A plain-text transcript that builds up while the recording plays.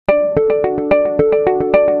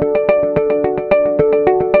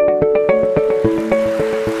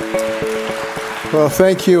Well,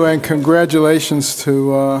 thank you and congratulations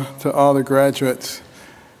to all the graduates.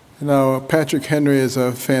 You know, Patrick Henry is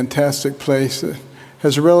a fantastic place. It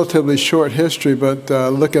has a relatively short history, but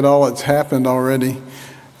look at all that's happened already.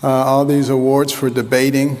 All these awards for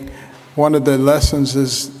debating. One of the lessons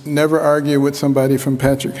is never argue with somebody from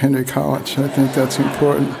Patrick Henry College. I think that's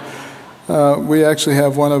important. We actually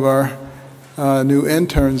have one of our new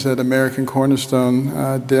interns at American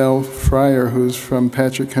Cornerstone, Dale Fryer, who's from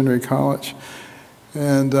Patrick Henry College.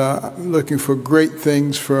 And looking for great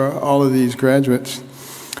things for all of these graduates.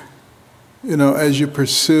 You know, as you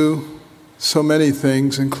pursue so many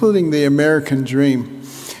things, including the American dream,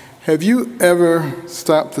 have you ever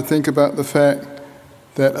stopped to think about the fact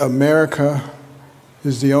that America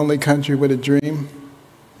is the only country with a dream?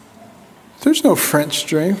 There's no French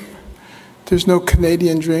dream. There's no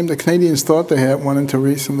Canadian dream. The Canadians thought they had one until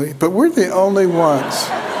recently, but we're the only ones.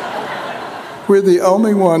 We're the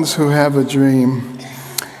only ones who have a dream.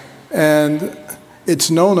 And it's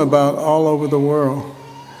known about all over the world.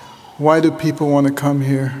 Why do people want to come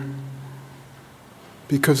here?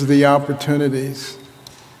 Because of the opportunities,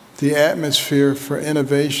 the atmosphere for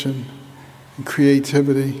innovation and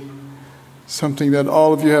creativity, something that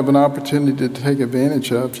all of you have an opportunity to take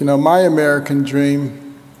advantage of. You know, my American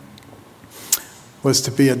dream was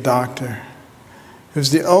to be a doctor. It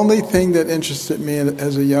was the only thing that interested me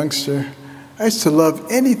as a youngster. I used to love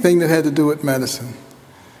anything that had to do with medicine.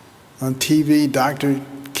 On TV, Dr.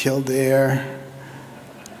 Kildare,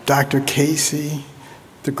 Dr. Casey.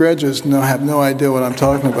 The graduates have no idea what I'm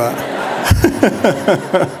talking about.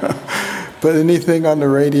 But anything on the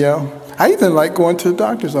radio. I even like going to the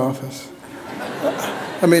doctor's office.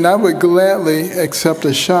 I mean, I would gladly accept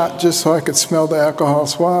a shot just so I could smell the alcohol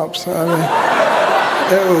swabs. I mean,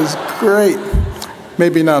 it was great.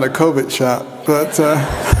 Maybe not a COVID shot, but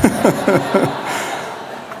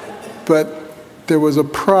but there was a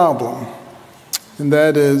problem, and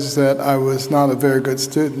that is that I was not a very good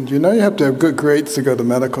student. You know, you have to have good grades to go to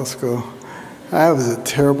medical school. I was a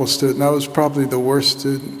terrible student. I was probably the worst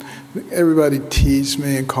student. Everybody teased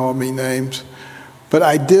me and called me names. But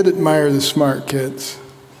I did admire the smart kids.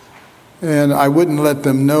 And I wouldn't let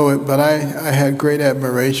them know it, but I had great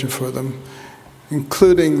admiration for them,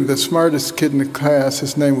 including the smartest kid in the class.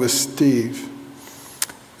 His name was Steve.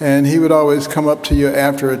 And he would always come up to you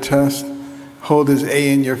after a test, hold his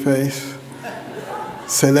A in your face,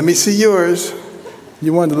 say, "Let me see yours."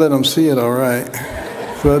 You wanted to let him see it, all right.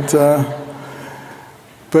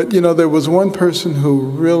 But you know, there was one person who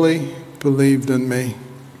really believed in me.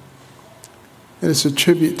 And it's a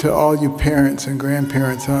tribute to all you parents and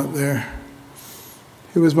grandparents out there.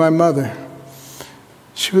 It was my mother.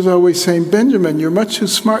 She was always saying, "Benjamin, you're much too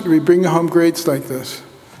smart to be bringing home grades like this."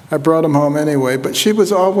 I brought them home anyway, but she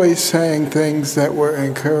was always saying things that were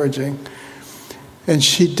encouraging. And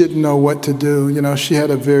she didn't know what to do. You know, she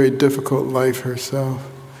had a very difficult life herself.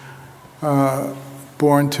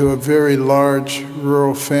 Born to a very large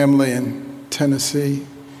rural family in Tennessee,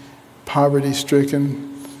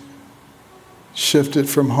 poverty-stricken, shifted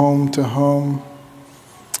from home to home,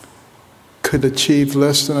 could achieve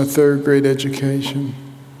less than a third-grade education,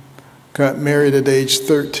 got married at age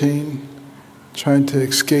 13, trying to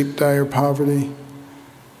escape dire poverty.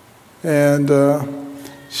 And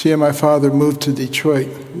she and my father moved to Detroit,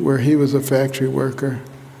 where he was a factory worker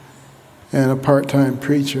and a part-time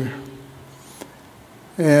preacher.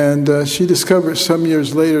 And she discovered some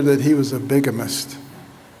years later that he was a bigamist,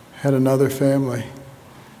 had another family.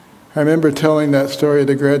 I remember telling that story at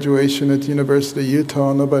a graduation at the University of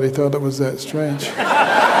Utah, and nobody thought it was that strange.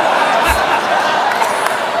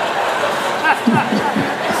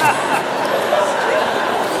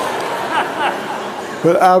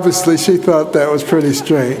 But obviously she thought that was pretty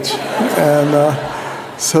strange. And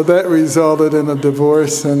so that resulted in a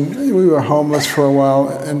divorce, and we were homeless for a while,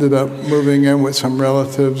 ended up moving in with some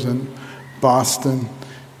relatives in Boston.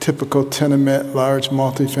 Typical tenement, large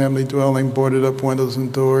multifamily dwelling, boarded up windows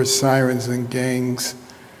and doors, sirens and gangs,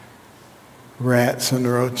 rats and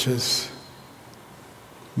roaches,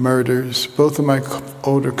 murders. Both of my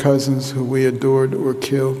older cousins who we adored were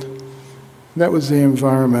killed. That was the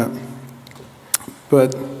environment.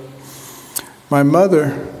 But my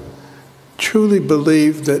mother truly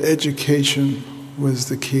believed that education was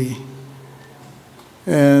the key.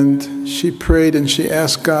 And she prayed and she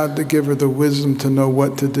asked God to give her the wisdom to know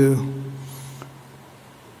what to do.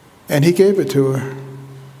 And he gave it to her,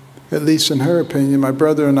 at least in her opinion. My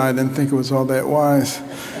brother and I didn't think it was all that wise,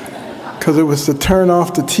 because it was to turn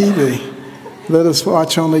off the TV. Let us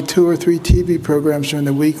watch only 2 or 3 TV programs during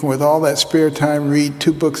the week, and with all that spare time, read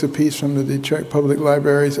 2 books apiece from the Detroit Public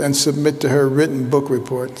Libraries and submit to her written book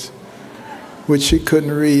reports. which she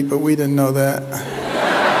couldn't read, but we didn't know that.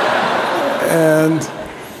 And,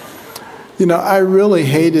 you know, I really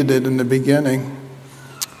hated it in the beginning,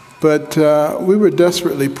 but we were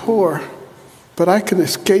desperately poor, but I could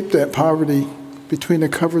escape that poverty between the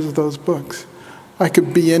covers of those books. I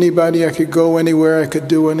could be anybody, I could go anywhere, I could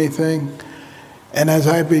do anything. And as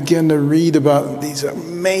I began to read about these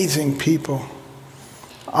amazing people,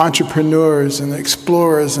 entrepreneurs and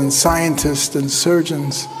explorers and scientists and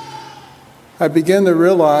surgeons, I began to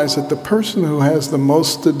realize that the person who has the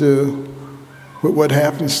most to do with what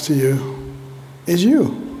happens to you is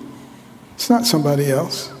you. It's not somebody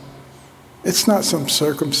else. It's not some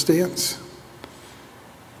circumstance.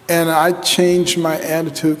 And I changed my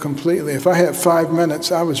attitude completely. If I had 5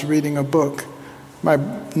 minutes, I was reading a book. My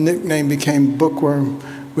nickname became Bookworm.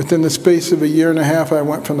 Within the space of a year and a half, I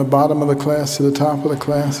went from the bottom of the class to the top of the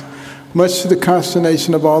class, much to the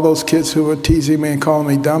consternation of all those kids who were teasing me and calling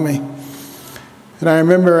me dummy. And I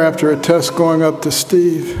remember after a test going up to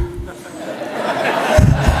Steve,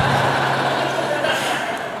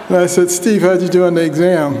 and I said, "Steve, how'd you do on the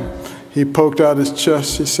exam?" He poked out his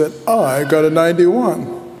chest. He said, "Oh, I got a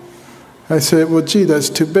 91. I said, "Well, gee, that's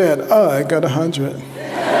too bad. Oh, I got 100.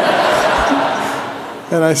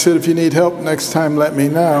 And I said, "If you need help next time, let me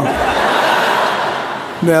know."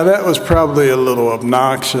 Now, that was probably a little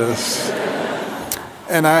obnoxious.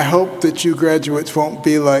 And I hope that you graduates won't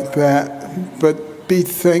be like that, but be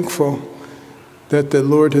thankful that the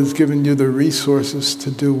Lord has given you the resources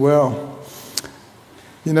to do well.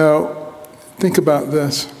 You know, think about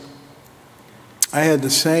this. I had the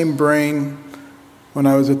same brain when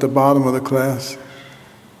I was at the bottom of the class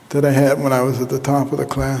that I had when I was at the top of the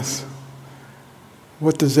class.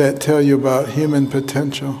 What does that tell you about human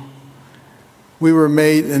potential? We were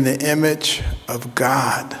made in the image of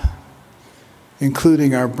God,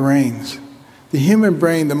 including our brains. The human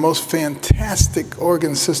brain, the most fantastic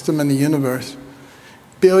organ system in the universe.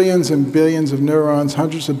 Billions and billions of neurons,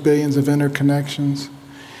 hundreds of billions of interconnections.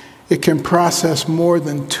 It can process more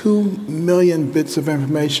than 2 million bits of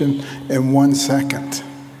information in 1 second.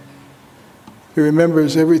 It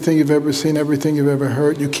remembers everything you've ever seen, everything you've ever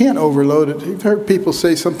heard. You can't overload it. You've heard people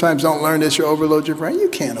say sometimes, "Don't learn this, you overload your brain." You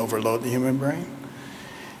can't overload the human brain.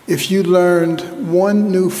 If you learned one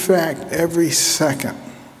new fact every second,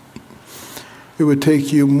 it would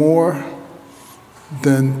take you more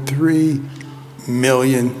than 3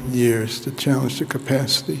 million years to challenge the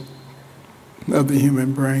capacity of the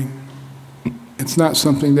human brain. It's not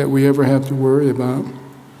something that we ever have to worry about.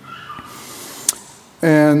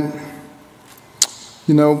 And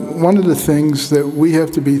you know, one of the things that we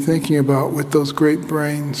have to be thinking about with those great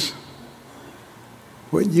brains,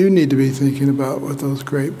 what you need to be thinking about with those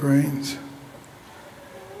great brains,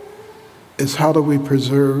 is how do we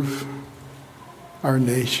preserve our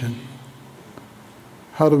nation?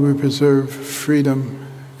 How do we preserve freedom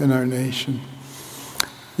in our nation?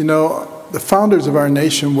 You know, the founders of our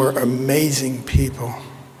nation were amazing people,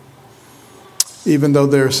 even though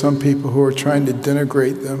there are some people who are trying to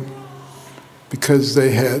denigrate them because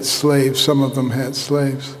they had slaves. Some of them had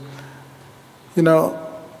slaves. You know,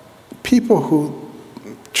 people who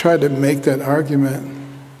try to make that argument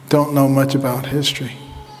don't know much about history.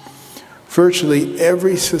 Virtually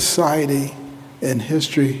every society in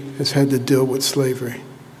history has had to deal with slavery.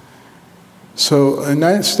 So the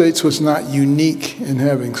United States was not unique in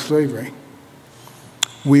having slavery.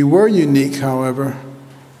 We were unique, however,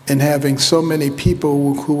 in having so many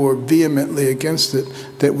people who were vehemently against it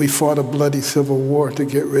that we fought a bloody civil war to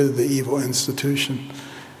get rid of the evil institution.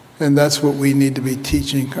 And that's what we need to be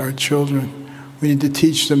teaching our children. We need to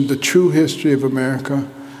teach them the true history of America,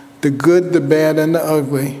 the good, the bad, and the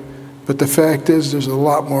ugly. But the fact is, there's a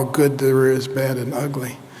lot more good than there is bad and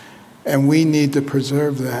ugly. And we need to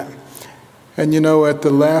preserve that. And you know, at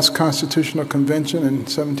the last Constitutional Convention in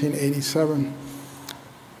 1787,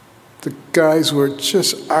 the guys were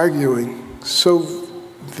just arguing so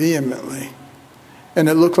vehemently, and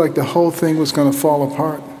it looked like the whole thing was going to fall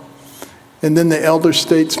apart. And then the elder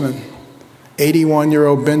statesman,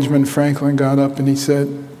 81-year-old Benjamin Franklin, got up and he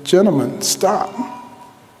said, "Gentlemen, stop."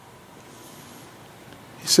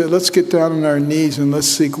 He said, "Let's get down on our knees and let's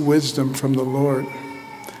seek wisdom from the Lord."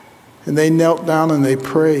 And they knelt down and they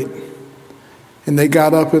prayed. And they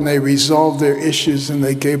got up and they resolved their issues and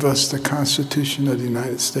they gave us the Constitution of the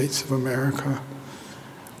United States of America.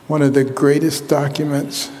 One of the greatest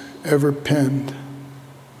documents ever penned.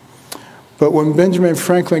 But when Benjamin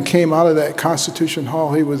Franklin came out of that Constitution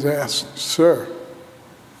Hall, he was asked, "Sir,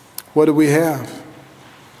 what do we have?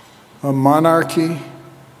 A monarchy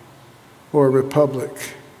or a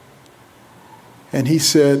republic?" And he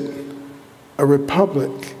said, "A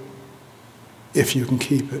republic." if you can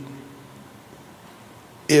keep it.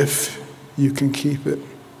 If you can keep it.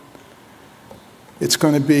 It's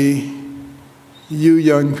going to be you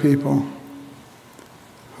young people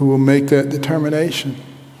who will make that determination.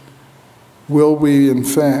 Will we, in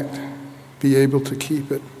fact, be able to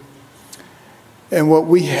keep it? And what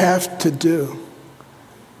we have to do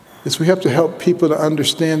is we have to help people to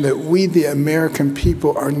understand that we, the American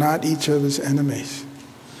people, are not each other's enemies.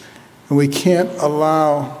 And we can't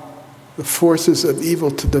allow the forces of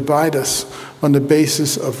evil to divide us on the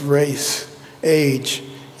basis of race, age,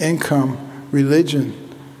 income,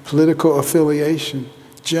 religion, political affiliation,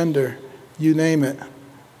 gender, you name it.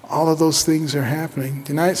 All of those things are happening. The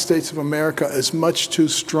United States of America is much too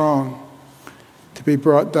strong to be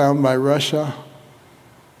brought down by Russia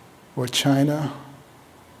or China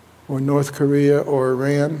or North Korea or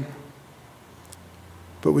Iran.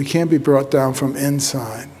 But we can be brought down from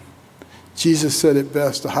inside. Jesus said it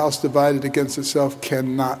best, a house divided against itself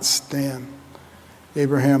cannot stand.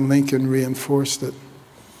 Abraham Lincoln reinforced it.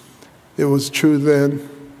 It was true then,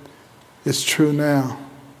 it's true now.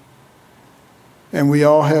 And we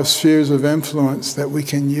all have spheres of influence that we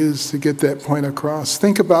can use to get that point across.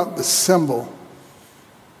 Think about the symbol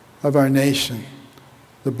of our nation,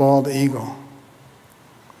 the bald eagle.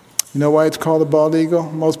 You know why it's called a bald eagle?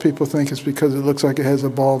 Most people think it's because it looks like it has a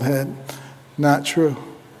bald head. Not true.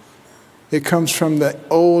 It comes from the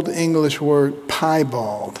Old English word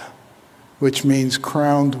piebald, which means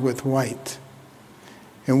crowned with white.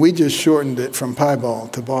 And we just shortened it from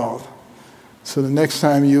piebald to bald. So the next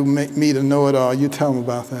time you meet a know-it-all, you tell them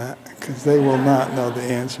about that, because they will not know the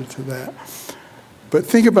answer to that. But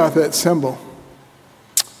think about that symbol,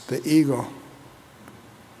 the eagle.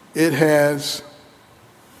 It has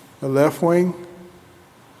a left wing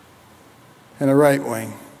and a right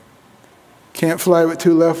wing. Can't fly with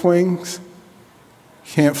two left wings,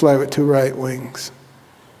 can't fly with two right wings.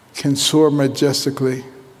 Can soar majestically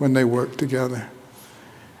when they work together.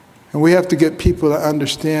 And we have to get people to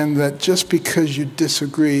understand that just because you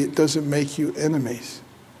disagree, it doesn't make you enemies.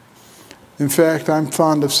 In fact, I'm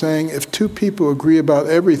fond of saying if two people agree about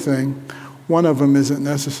everything, one of them isn't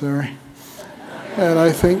necessary. And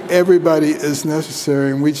I think everybody is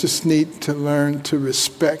necessary, and we just need to learn to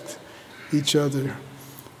respect each other,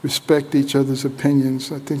 respect each other's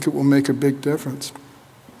opinions. I think it will make a big difference.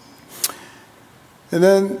 And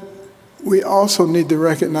then we also need to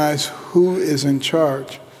recognize who is in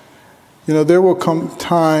charge. You know, there will come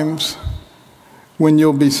times when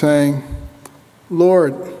you'll be saying,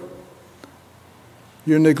 Lord,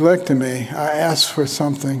 you're neglecting me. I asked for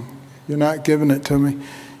something. You're not giving it to me.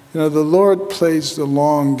 You know, the Lord plays the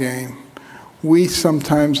long game. We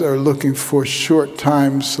sometimes are looking for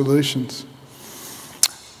short-time solutions.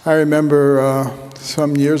 I remember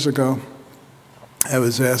some years ago, I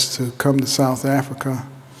was asked to come to South Africa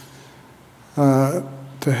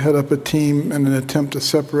to head up a team in an attempt to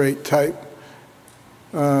separate type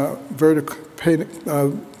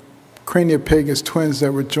craniopagus twins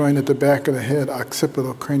that were joined at the back of the head,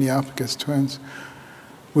 occipital craniopagus twins.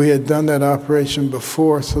 We had done that operation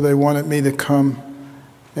before, so they wanted me to come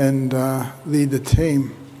and lead the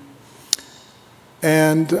team.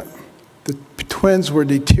 And the twins were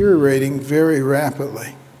deteriorating very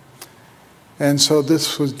rapidly. And so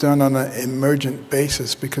this was done on an emergent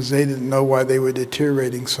basis because they didn't know why they were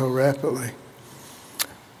deteriorating so rapidly.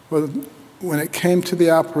 Well, when it came to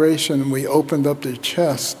the operation, we opened up their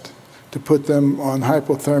chest to put them on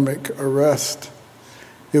hypothermic arrest.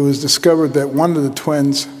 It was discovered that one of the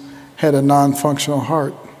twins had a non-functional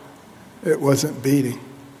heart. It wasn't beating.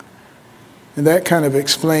 And that kind of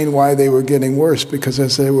explained why they were getting worse, because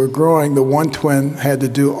as they were growing, the one twin had to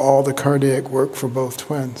do all the cardiac work for both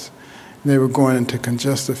twins. And they were going into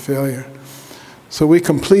congestive failure. So we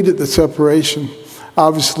completed the separation.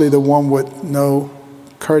 Obviously, the one with no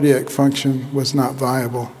cardiac function was not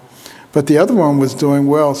viable. But the other one was doing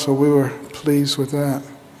well, so we were pleased with that.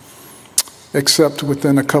 Except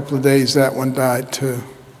within a couple of days, that one died too.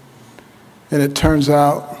 And it turns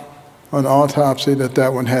out on autopsy that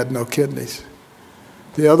that one had no kidneys.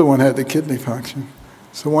 The other one had the kidney function.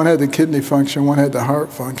 So one had the kidney function, one had the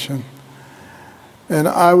heart function. And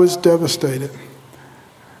I was devastated.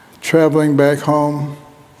 Traveling back home,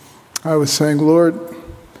 I was saying, Lord,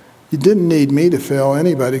 you didn't need me to fail.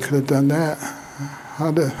 Anybody could have done that.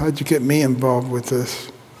 How'd you get me involved with this?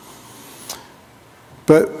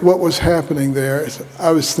 But what was happening there is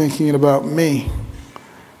I was thinking about me.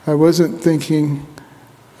 I wasn't thinking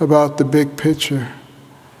about the big picture.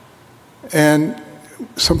 And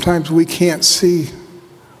sometimes we can't see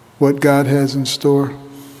what God has in store.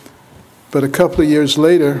 But a couple of years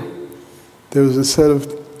later, there was a set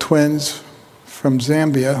of twins from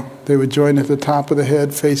Zambia. They were joined at the top of the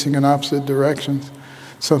head facing in opposite directions,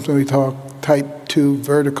 something we call type 2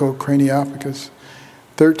 vertical craniopicus.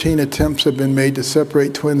 13 attempts have been made to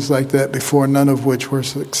separate twins like that before, none of which were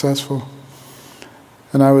successful.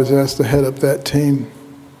 And I was asked to head up that team.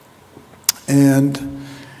 And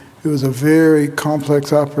it was a very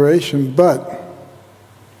complex operation, but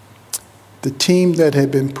the team that had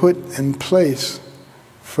been put in place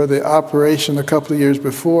for the operation a couple of years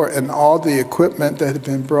before and all the equipment that had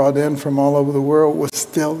been brought in from all over the world was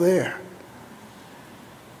still there.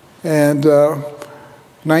 And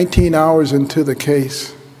 19 hours into the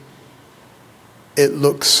case, it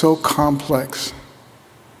looked so complex.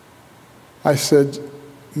 I said,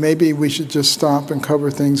 maybe we should just stop and cover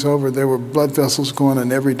things over. There were blood vessels going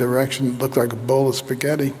in every direction. It looked like a bowl of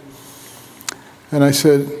spaghetti. And I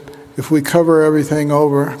said, if we cover everything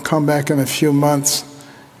over, come back in a few months,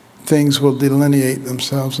 things will delineate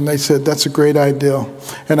themselves. And they said, that's a great idea.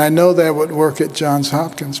 And I know that would work at Johns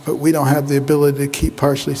Hopkins, but we don't have the ability to keep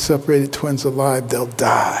partially separated twins alive. They'll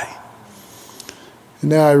die.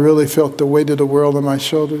 And now I really felt the weight of the world on my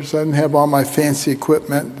shoulders. I didn't have all my fancy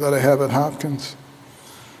equipment that I have at Hopkins.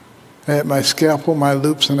 I had my scalpel, my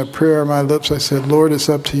loops, and a prayer on my lips. I said, Lord, it's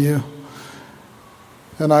up to you.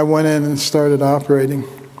 And I went in and started operating.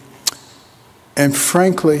 And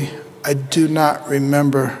frankly, I do not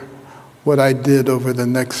remember what I did over the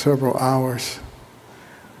next several hours.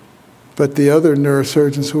 But the other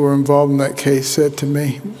neurosurgeons who were involved in that case said to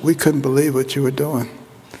me, we couldn't believe what you were doing.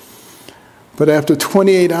 But after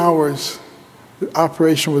 28 hours, the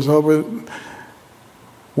operation was over.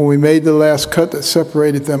 When we made the last cut that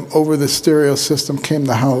separated them, over the stereo system came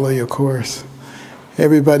the Hallelujah chorus.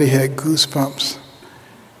 Everybody had goosebumps.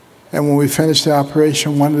 And when we finished the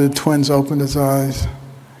operation, one of the twins opened his eyes,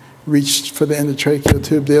 reached for the endotracheal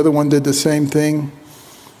tube. The other one did the same thing.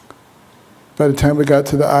 By the time we got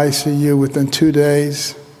to the ICU, within 2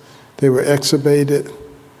 days, they were extubated.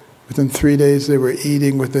 Within 3 days, they were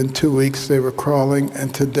eating. Within 2 weeks, they were crawling.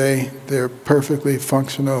 And today, they're perfectly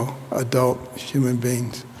functional adult human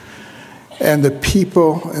beings. And the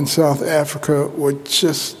people in South Africa were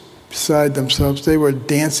just beside themselves. They were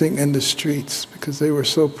dancing in the streets because they were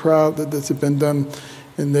so proud that this had been done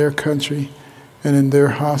in their country and in their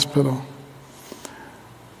hospital.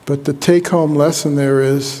 But the take-home lesson there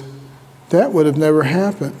is that would have never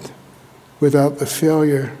happened without the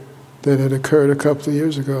failure that had occurred a couple of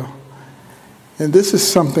years ago. And this is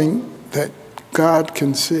something that God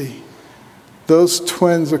can see. Those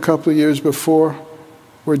twins a couple of years before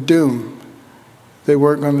were doomed. They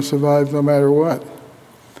weren't going to survive no matter what.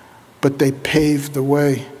 But they paved the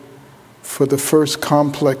way for the first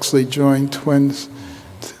complexly joined twins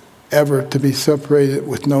ever to be separated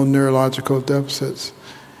with no neurological deficits.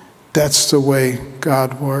 That's the way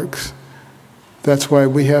God works. That's why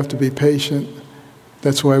we have to be patient.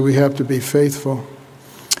 That's why we have to be faithful.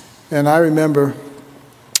 And I remember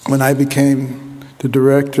when I became the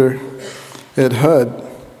director at HUD,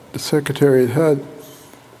 the secretary at HUD,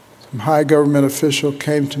 some high government official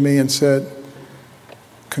came to me and said,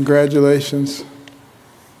 congratulations,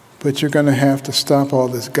 but you're going to have to stop all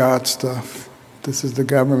this God stuff. This is the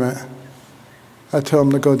government. I told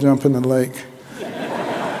him to go jump in the lake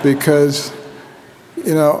because,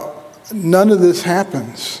 you know, none of this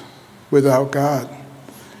happens without God.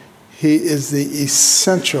 He is the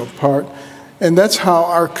essential part. And that's how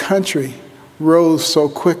our country rose so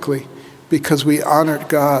quickly, because we honored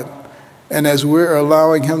God. And as we're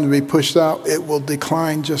allowing him to be pushed out, it will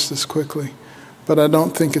decline just as quickly. But I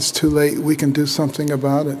don't think it's too late. We can do something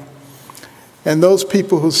about it. And those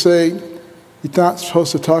people who say, you're not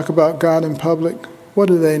supposed to talk about God in public, what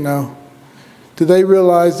do they know? Do they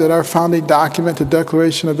realize that our founding document, the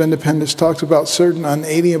Declaration of Independence, talks about certain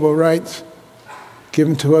unalienable rights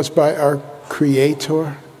given to us by our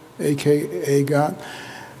Creator, a.k.a. God?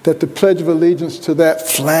 That the Pledge of Allegiance to that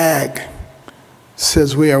flag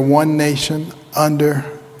says we are one nation under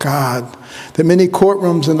God. That many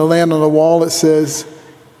courtrooms in the land on the wall, it says,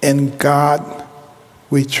 in God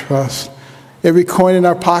we trust. Every coin in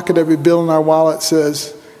our pocket, every bill in our wallet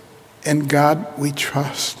says, in God we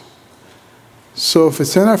trust. So if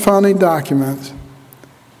it's in our founding documents,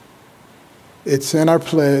 it's in our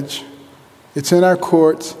pledge, it's in our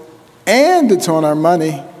courts, and it's on our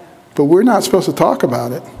money, but we're not supposed to talk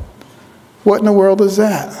about it. What in the world is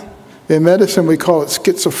that? In medicine, we call it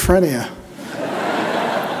schizophrenia.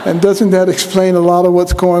 And doesn't that explain a lot of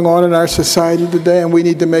what's going on in our society today? And we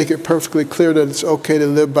need to make it perfectly clear that it's okay to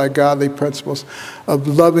live by godly principles of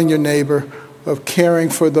loving your neighbor, of caring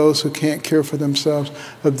for those who can't care for themselves,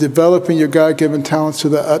 of developing your God-given talents to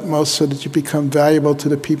the utmost so that you become valuable to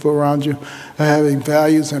the people around you, of having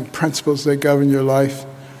values and principles that govern your life.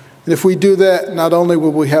 And if we do that, not only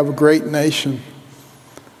will we have a great nation,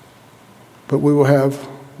 but we will have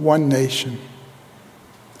one nation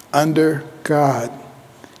under God,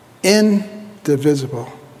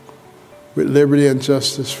 indivisible, with liberty and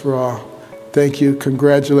justice for all. Thank you,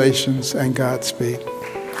 congratulations, and Godspeed.